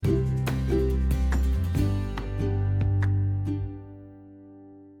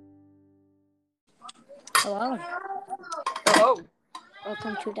Hello. Hello.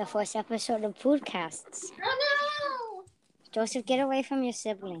 Welcome to the first episode of Foodcasts. Joseph, get away from your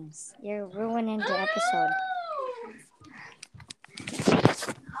siblings. You're ruining the episode.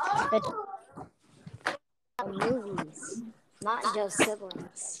 The movies, not Joe's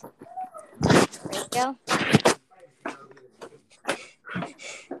siblings. Right, Joe?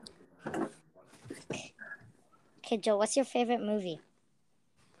 Okay, Joe, what's your favorite movie?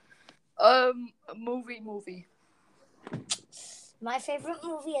 Movie. My favorite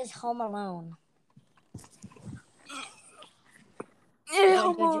movie is Home Alone. Yeah,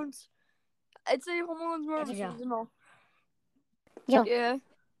 Home Alone's. I'd say Home Alone's more Yeah. original. Joe, Yeah.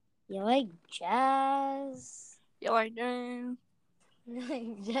 you like jazz? You like jazz? You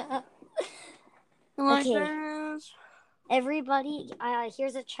like jazz? You like Okay. jazz? Everybody,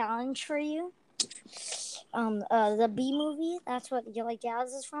 here's a challenge for you. The B movie. That's what You Like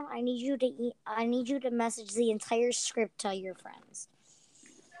Jazz is from. I need you to message the entire script to your friends.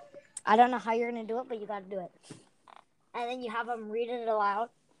 I don't know how you're gonna do it, but you gotta do it. And then you have them read it aloud,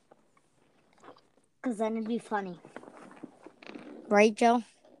 cause then it'd be funny, right, Joe?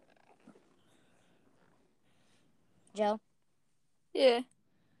 Joe? Yeah.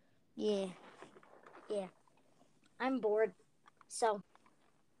 Yeah. I'm bored, so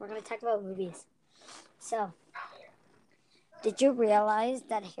we're gonna talk about movies. So, did you realize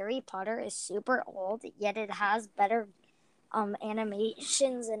that Harry Potter is super old, yet it has better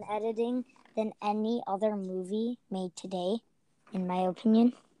animations and editing than any other movie made today, in my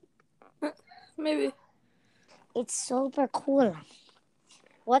opinion? Maybe. It's super cool.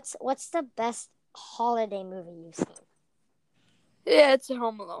 What's the best holiday movie you've seen? Yeah, it's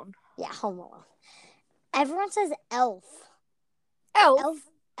Home Alone. Yeah, Home Alone. Everyone says Elf. Elf.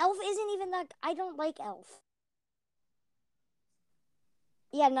 Elf isn't even that. I don't like Elf.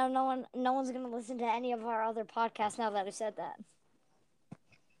 Yeah, no one's gonna listen to any of our other podcasts now that I've said that.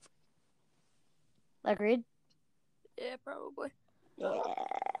 Agreed? Yeah, probably.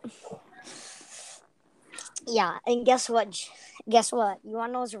 Yeah, and guess what? You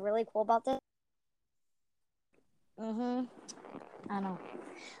wanna know what's really cool about this? I know.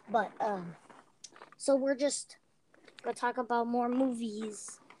 But, so we're just gonna talk about more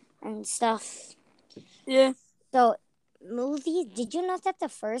movies and stuff. Yeah. So, movies, did you know that the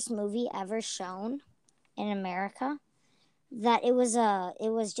first movie ever shown in America, that it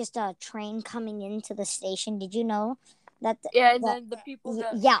was just a train coming into the station? Did you know that? And then the people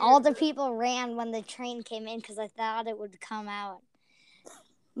got yeah, scared. all the people ran when the train came in because I thought it would come out.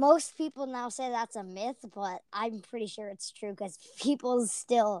 Most people now say that's a myth, but I'm pretty sure it's true because people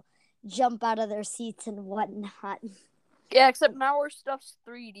still jump out of their seats and whatnot. Yeah, except now our stuff's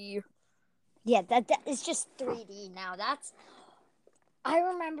 3D. Yeah, that is just 3D now. I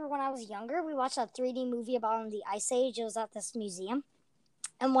remember when I was younger, we watched a 3D movie about the Ice Age. It was at this museum,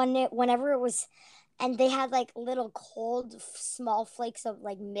 and whenever it was, and they had like little cold, small flakes of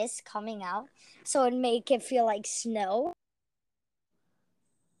like mist coming out, so it'd make it feel like snow.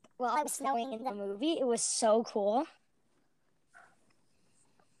 Well, it was snowing in the movie. It was so cool.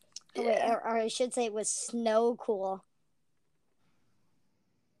 Yeah. Wait, or I should say it was snow cool.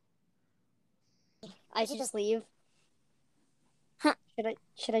 I should just leave.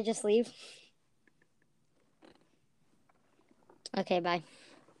 Should I just leave? Okay, bye.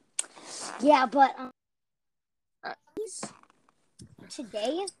 Yeah, but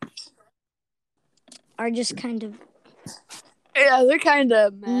today are just kind of. Yeah, they're kind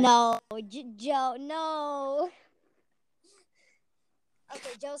of meh. No, Joe, no.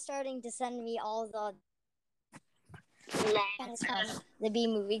 Okay, Joe's starting to send me all the B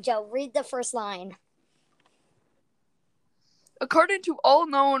movie. Joe, read the first line. According to all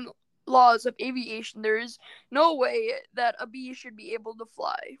known laws of aviation, there is no way that a bee should be able to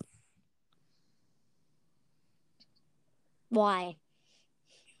fly. Why?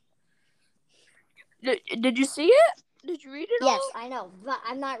 Did you see it? Did you read it? Yes, all? I know, but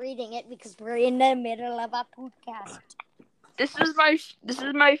I'm not reading it because we're in the middle of a podcast. This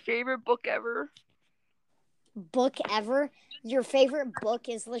is my favorite book ever. Book ever? Your favorite book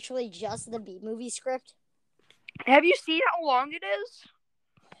is literally just the B movie script? Have you seen how long it is?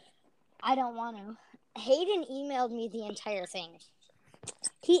 I don't want to. Hayden emailed me the entire thing.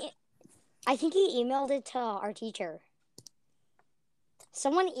 I think he emailed it to our teacher.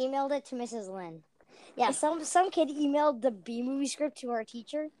 Someone emailed it to Mrs. Lynn. Yeah, some kid emailed the B movie script to our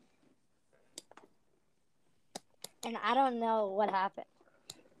teacher. And I don't know what happened.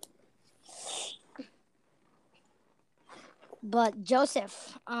 But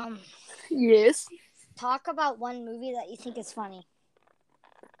Joseph, Yes. talk about one movie that you think is funny.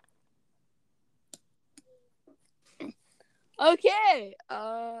 Okay.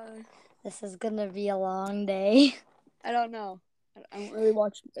 This is gonna be a long day. I don't know. I don't really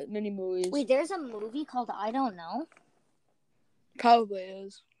watch many movies. Wait, there's a movie called I Don't Know? Probably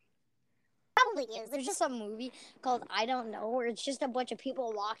is. Probably is. There's just a movie called I Don't Know where it's just a bunch of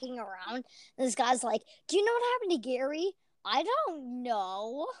people walking around. And this guy's like, do you know what happened to Gary? I don't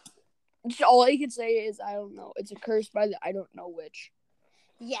know. All I can say is I don't know. It's a curse by the I don't know which.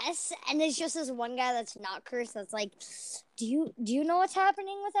 Yes, and it's just this one guy that's not cursed that's like, do you know what's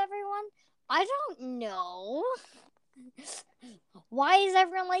happening with everyone? I don't know. Why is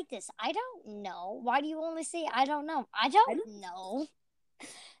everyone like this? I don't know. Why do you only say I don't know? I don't know.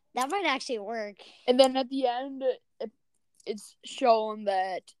 That might actually work. And then at the end, it's shown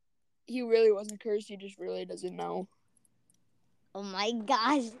that he really wasn't cursed. He just really doesn't know. Oh my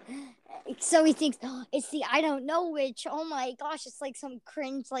gosh. So he thinks, oh, it's the I don't know which. Oh my gosh, it's like some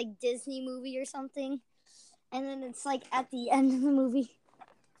cringe like Disney movie or something. And then it's like at the end of the movie,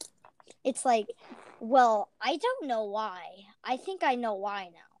 it's like, well, I don't know why. I think I know why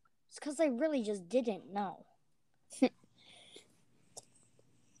now. It's because I really just didn't know.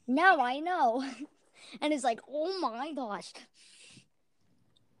 Now I know. And it's like, oh my gosh.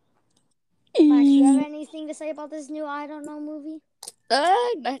 Max, do you have anything to say about this new I Don't Know movie?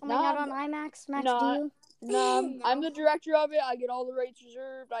 Coming out on IMAX? Max, do you? No, I'm the director of it. I get all the rights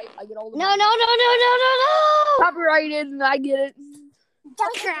reserved. I get all the No. copyrighted, and I get it.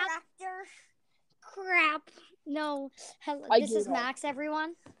 Crap. No. Hello, this is Max,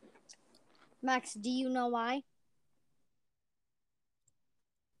 everyone. Max, do you know why?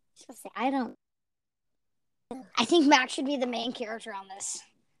 I don't. I think Max should be the main character on this.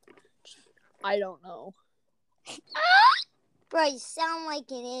 I don't know. Bro, you sound like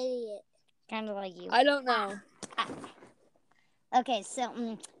an idiot. Kind of like you. I don't know. Okay,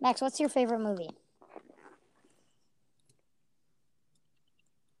 so, Max, what's your favorite movie?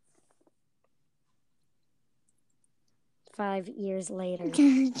 Five years later.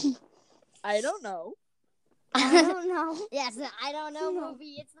 I don't know. I don't know. Yes, the I don't know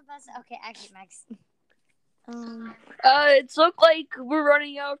movie. It's the best. Okay, actually, Max. It's look like we're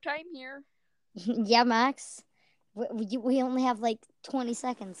running out of time here. Yeah, Max. We only have like 20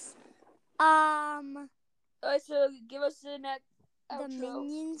 seconds. So give us the next The outro.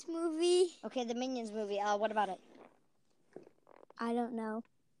 Minions movie. Okay, the Minions movie. What about it? I don't know.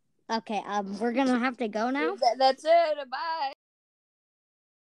 Okay, we're gonna have to go now. That's it. Bye.